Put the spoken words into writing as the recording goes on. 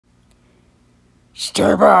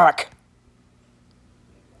Stay back!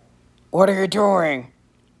 What are you doing?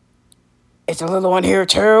 Is the little one here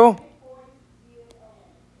too?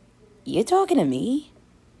 You talking to me?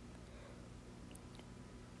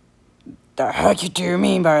 The heck do you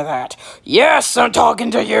mean by that? Yes, I'm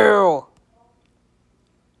talking to you!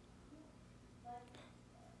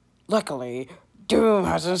 Luckily, Doom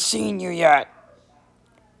hasn't seen you yet.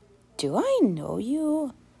 Do I know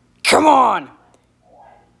you? Come on!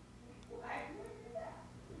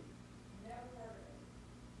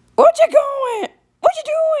 What you going? What you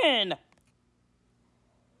doing?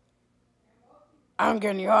 I'm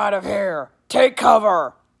getting you out of here. Take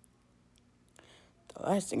cover. The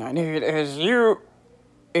last thing I need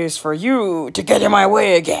is for you to get in my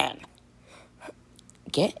way again.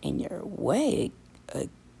 Get in your way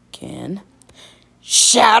again?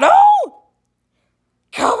 Shadow?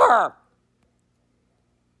 Cover!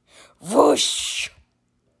 Whoosh!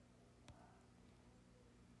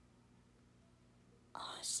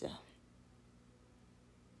 Awesome.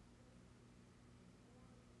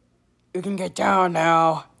 You can get down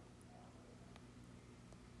now.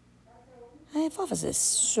 Hypothesis.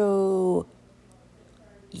 So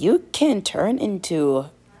you can turn into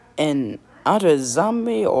an other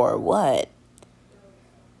zombie or what?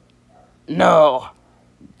 No.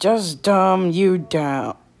 Just dumb you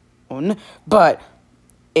down. But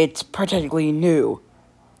it's practically new.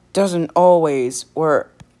 Doesn't always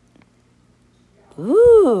work.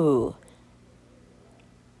 Ooh.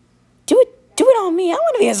 Do it on me. I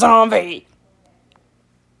want to be a zombie.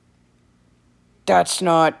 That's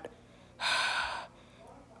not...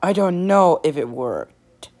 I don't know if it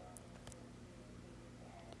worked.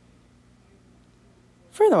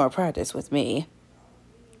 Furthermore, practice with me.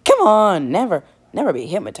 Come on, never be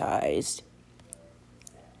hypnotized.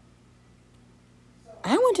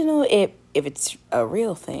 I want to know if it's a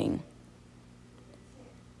real thing.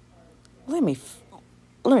 Let me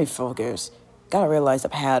focus. Gotta realize the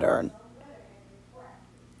pattern.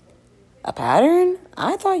 A pattern?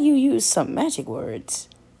 I thought you used some magic words.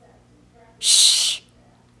 Shh.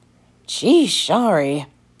 Geez, sorry.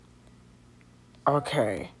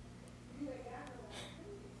 Okay.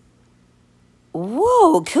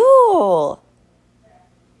 Whoa, cool.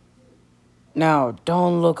 Now,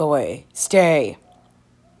 don't look away. Stay.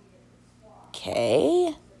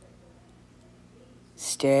 Okay.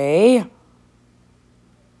 Stay.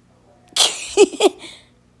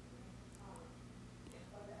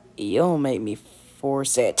 You'll make me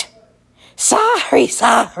force it. Sorry.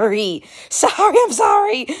 I'm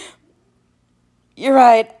sorry. You're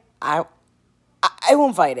right. I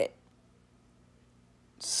won't fight it.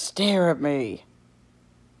 Stare at me.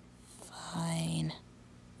 Fine.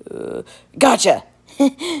 Gotcha.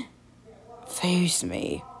 Face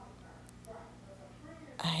me.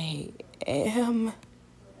 I am.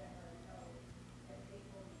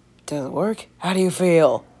 Does it work? How do you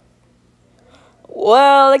feel?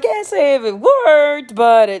 Well, I can't say if it worked,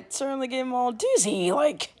 but it certainly gave him all dizzy,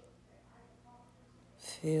 like.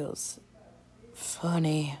 Feels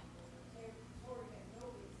funny.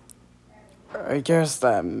 I guess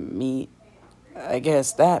that means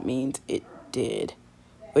it did.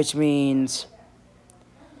 Which means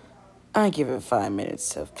I give it 5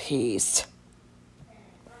 minutes of peace.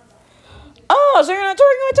 Oh, so you're not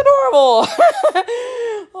turning into normal!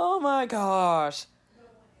 Oh my gosh.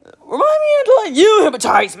 Remind me to let you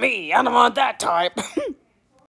hypnotize me. I don't want that type.